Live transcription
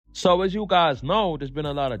So as you guys know, there's been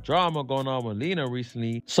a lot of drama going on with Lena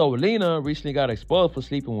recently. So Lena recently got exposed for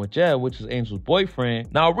sleeping with Jed, which is Angel's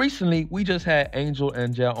boyfriend. Now recently, we just had Angel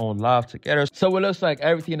and Jed on live together. So it looks like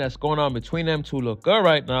everything that's going on between them two look good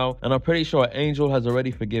right now. And I'm pretty sure Angel has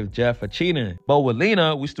already forgiven Jed for cheating. But with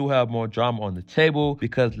Lena, we still have more drama on the table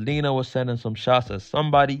because Lena was sending some shots at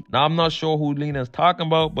somebody. Now I'm not sure who Lena's talking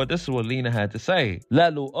about, but this is what Lena had to say.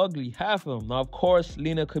 Let Lil Ugly have him. Now of course,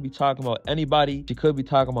 Lena could be talking about anybody. She could be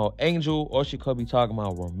talking about Angel, or she could be talking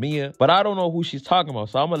about Ramia, but I don't know who she's talking about,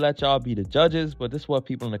 so I'm gonna let y'all be the judges. But this is what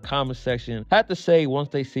people in the comment section had to say once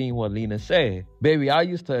they seen what Lena said. Baby, I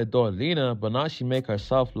used to adore Lena, but now she make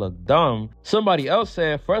herself look dumb. Somebody else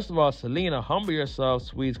said, first of all, Selena, humble yourself,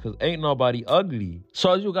 sweets, because ain't nobody ugly.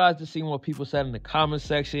 So as you guys just seen what people said in the comment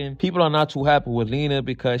section, people are not too happy with Lena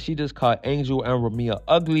because she just called Angel and Ramia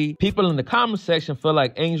ugly. People in the comment section feel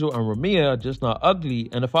like Angel and Ramia are just not ugly,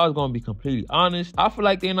 and if I was gonna be completely honest, I feel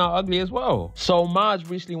like they're not ugly as well. So Maj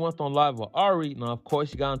recently went on live with Ari. Now of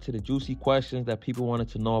course he got into the juicy questions that people wanted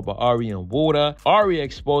to know about Ari and Wooda. Ari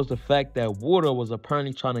exposed the fact that Wooda was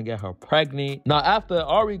apparently trying to get her pregnant. Now after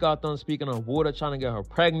Ari got done speaking on Wooda trying to get her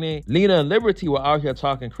pregnant, Lena and Liberty were out here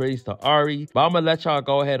talking crazy to Ari, but I'm gonna let y'all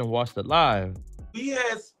go ahead and watch the live. We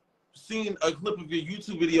had seen a clip of your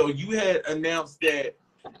YouTube video. You had announced that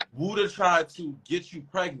Wooda tried to get you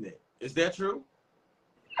pregnant. Is that true?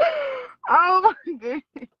 Oh my goodness.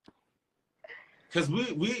 Because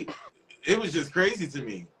it was just crazy to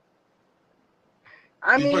me.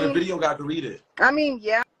 I mean, before the video got deleted. I mean,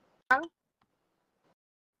 yeah.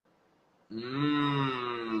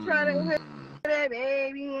 You try to hit that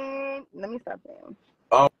baby. Let me stop there.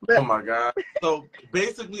 Oh my God. So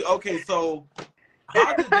basically, okay, so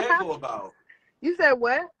how did that go about? You said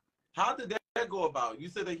what? How did that go about? You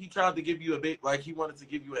said that he tried to give you a baby, like he wanted to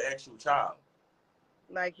give you an actual child.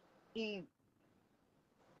 Like he,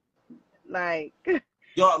 like.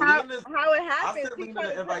 Yo, how it happened? I sent Lena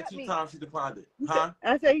an invite 2 times. She declined it. Huh?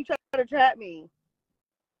 I said he tried to trap me.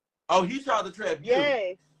 Oh, he tried to trap you?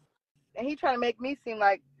 Yes. And he tried to make me seem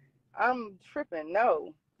like I'm tripping.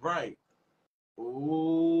 No. Right.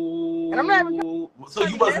 Ooh. And I'm not even so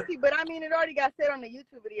you wasn't, but I mean, it already got said on the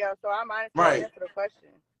YouTube video, so I'm honestly right. answer the question.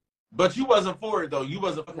 But you wasn't for it though. You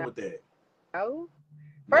wasn't fucking with that. No.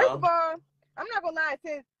 First of all, I'm not gonna lie.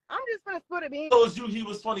 Since I'm just gonna split it. Told you he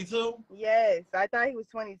was 22? Yes, I thought he was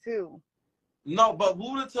 22. No, but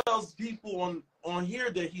Wooda tells people on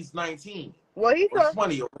here that he's 19. Well, he told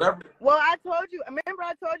 20 or whatever. Well, I told you. Remember,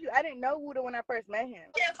 I told you I didn't know Wooda when I first met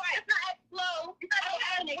him. Yeah, right. It's not slow. I don't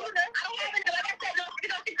have a nigga. I don't have a nigga. Like I said, don't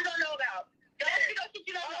shit you don't know about. Don't shit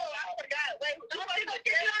you don't know about. I forgot. Wait, don't shit you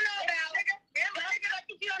don't know about. Don't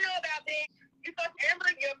shit you don't know about, bitch. You supposed to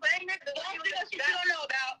Amber, you're playing nigga. Don't shit you don't know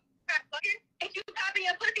about. If you copy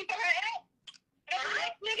your pussy for her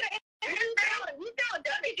ex, nigga, you sound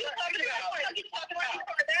dumb. You talking about? You talking about?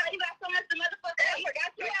 You got so much motherfucker. I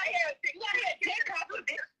forgot you out here. You out here dick copy,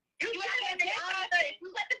 bitch. You out here dick copy.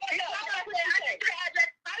 What the fuck up? I your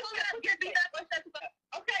address. I don't know get beat up or shut the fuck.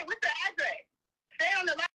 Okay, what's the address? Stay on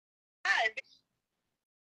the live, bitch.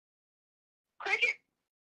 Cricket.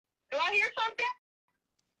 Do I hear something?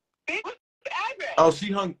 Bitch, what's the address? Oh,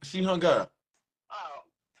 she hung up.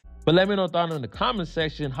 But let me know down in the comment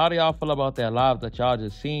section, how do y'all feel about that live that y'all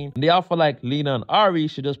just seen? And do y'all feel like Lena and Ari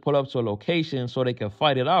should just pull up to a location so they can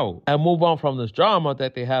fight it out and move on from this drama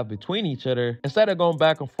that they have between each other instead of going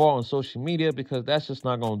back and forth on social media, because that's just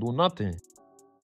not going to do nothing.